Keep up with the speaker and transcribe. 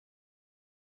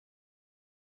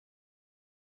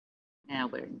Now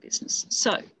we're in business.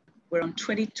 So we're on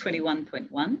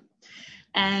 2021.1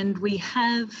 and we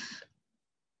have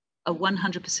a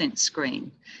 100%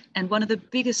 screen. And one of the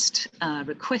biggest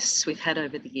requests we've had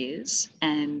over the years,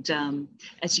 and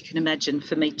as you can imagine,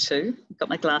 for me too, I've got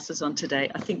my glasses on today.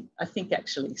 I think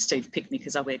actually Steve picked me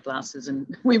because I wear glasses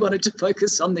and we wanted to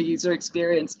focus on the user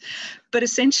experience. But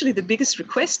essentially the biggest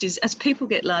request is, as people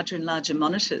get larger and larger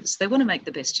monitors, they want to make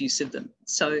the best use of them.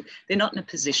 So they're not in a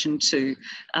position to,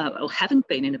 or haven't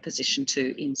been in a position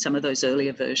to, in some of those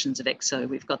earlier versions of Exo,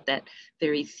 we've got that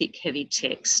very thick, heavy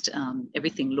text.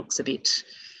 Everything looks a bit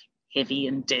heavy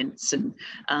and dense, and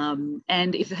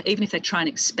even if they try and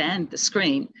expand the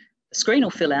screen will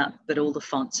fill out, but all the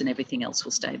fonts and everything else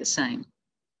will stay the same.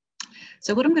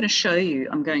 So what I'm going to show you,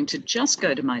 I'm going to just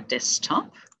go to my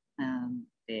desktop,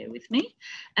 bear with me,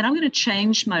 and I'm going to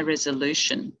change my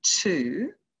resolution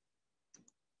to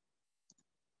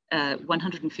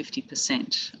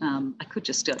 150%. I could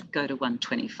just go to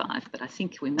 125, but I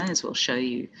think we may as well show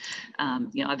you,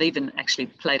 you know, I've even actually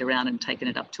played around and taken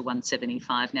it up to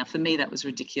 175. Now, for me, that was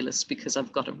ridiculous because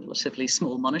I've got a relatively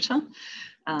small monitor.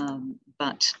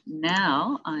 But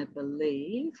now I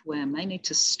believe we may need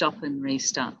to stop and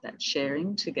restart that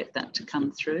sharing to get that to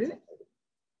come through.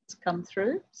 It's come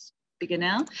through, it's bigger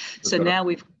now. So now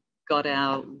we've got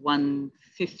our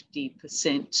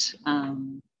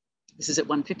 150%, this is at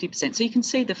 150%. So you can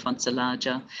see the fonts are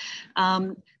larger.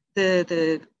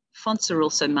 The fonts are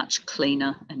also much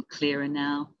cleaner and clearer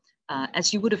now.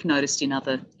 As you would have noticed in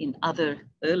other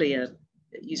earlier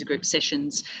user group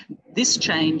sessions, this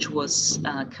change was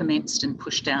commenced and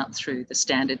pushed out through the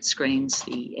standard screens,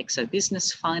 the Exo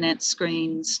Business Finance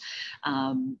screens,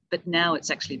 but now it's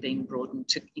actually being broadened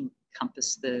to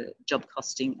encompass the job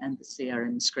costing and the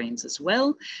CRM screens as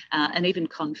well, and even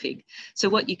config. So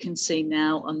what you can see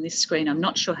now on this screen, I'm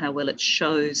not sure how well it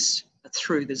shows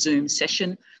through the Zoom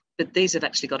session, but these have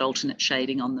actually got alternate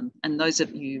shading on them. And those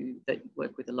of you that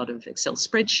work with a lot of Excel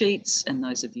spreadsheets and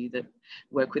those of you that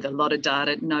work with a lot of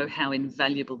data know how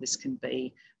invaluable this can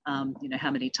be. You know,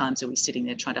 how many times are we sitting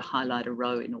there trying to highlight a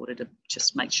row in order to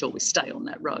just make sure we stay on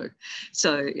that row?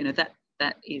 So, you know,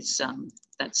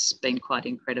 that's been quite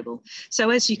incredible.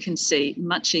 So as you can see,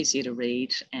 much easier to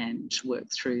read and work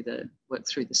through the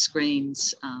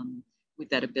screens with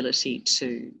that ability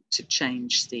to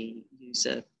change the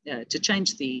user, to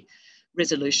change the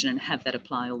resolution and have that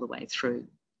apply all the way through.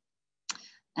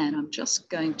 And I'm just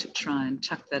going to try and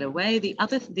tuck that away. The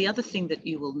other thing that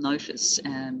you will notice,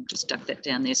 just duck that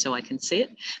down there so I can see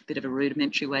it, bit of a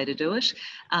rudimentary way to do it.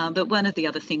 But one of the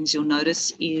other things you'll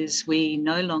notice is we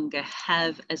no longer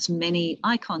have as many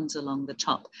icons along the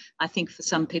top. I think for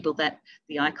some people that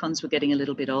the icons were getting a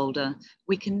little bit older.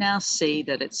 We can now see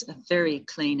that it's a very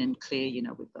clean and clear, you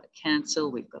know, we've got a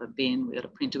cancel, we've got a bin, we've got a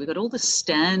printer, we've got all the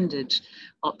standard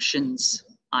options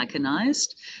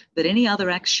iconized, but any other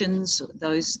actions,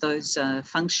 those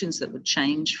functions that would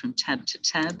change from tab to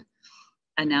tab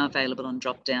are now available on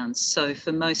drop downs. So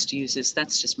for most users,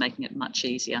 that's just making it much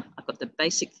easier. I've got the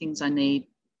basic things I need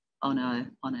on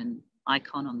an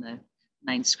icon on the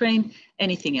main screen.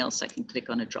 Anything else I can click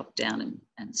on a drop down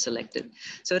and select it.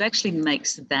 So it actually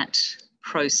makes that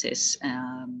process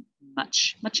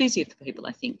much easier for people,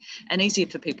 I think, and easier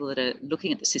for people that are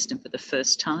looking at the system for the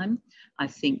first time. I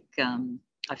think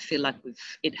I feel like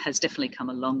it has definitely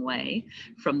come a long way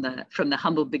from the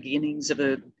humble beginnings of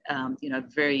a you know,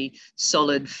 very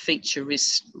solid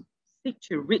feature-rich,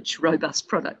 robust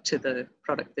product to the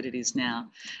product that it is now.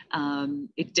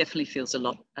 It definitely feels a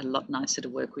lot nicer to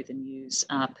work with and use,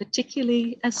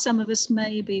 particularly as some of us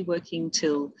may be working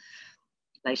till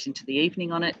late into the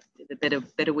evening on it. The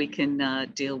better we can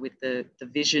deal with the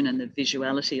vision and the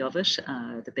visuality of it,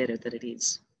 the better that it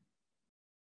is.